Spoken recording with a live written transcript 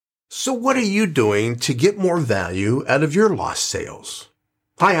So what are you doing to get more value out of your lost sales?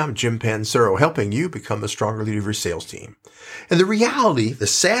 Hi, I'm Jim Pancero, helping you become a stronger leader of your sales team. And the reality, the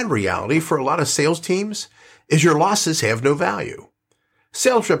sad reality for a lot of sales teams is your losses have no value.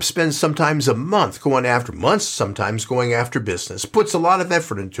 Sales reps spend sometimes a month going after months, sometimes going after business, puts a lot of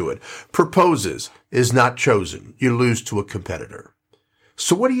effort into it, proposes, is not chosen. You lose to a competitor.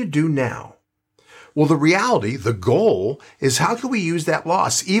 So what do you do now? Well, the reality, the goal, is how can we use that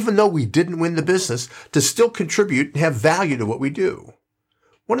loss, even though we didn't win the business, to still contribute and have value to what we do?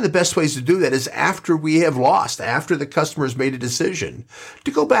 One of the best ways to do that is after we have lost, after the customer has made a decision,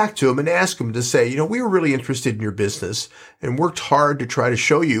 to go back to them and ask them to say, we were really interested in your business and worked hard to try to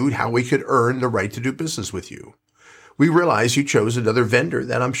show you how we could earn the right to do business with you. We realize you chose another vendor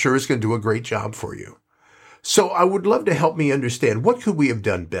that I'm sure is going to do a great job for you. So I would love to help me understand, what could we have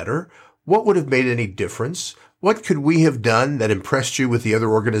done better? What would have made any difference? What could we have done that impressed you with the other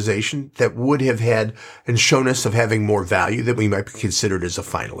organization that would have had and shown us of having more value that we might be considered as a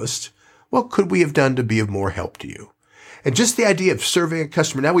finalist? What could we have done to be of more help to you? And just the idea of serving a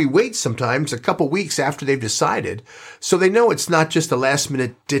customer. Now we wait sometimes a couple weeks after they've decided, so they know it's not just a last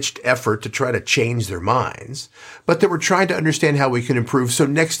minute ditched effort to try to change their minds, but that we're trying to understand how we can improve so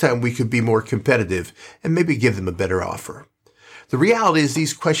next time we could be more competitive and maybe give them a better offer. The reality is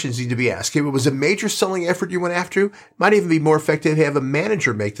these questions need to be asked. If it was a major selling effort you went after, it might even be more effective to have a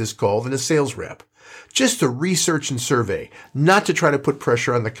manager make this call than a sales rep. Just to research and survey, not to try to put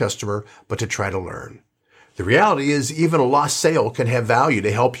pressure on the customer, but to try to learn. The reality is even a lost sale can have value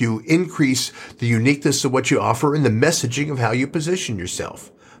to help you increase the uniqueness of what you offer and the messaging of how you position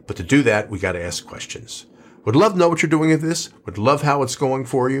yourself. But to do that, we got to ask questions. Would love to know what you're doing with this, would love how it's going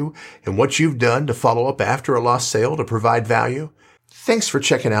for you, and what you've done to follow up after a lost sale to provide value. Thanks for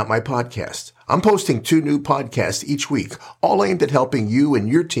checking out my podcast. I'm posting 2 new podcasts each week, all aimed at helping you and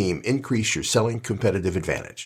your team increase your selling competitive advantage.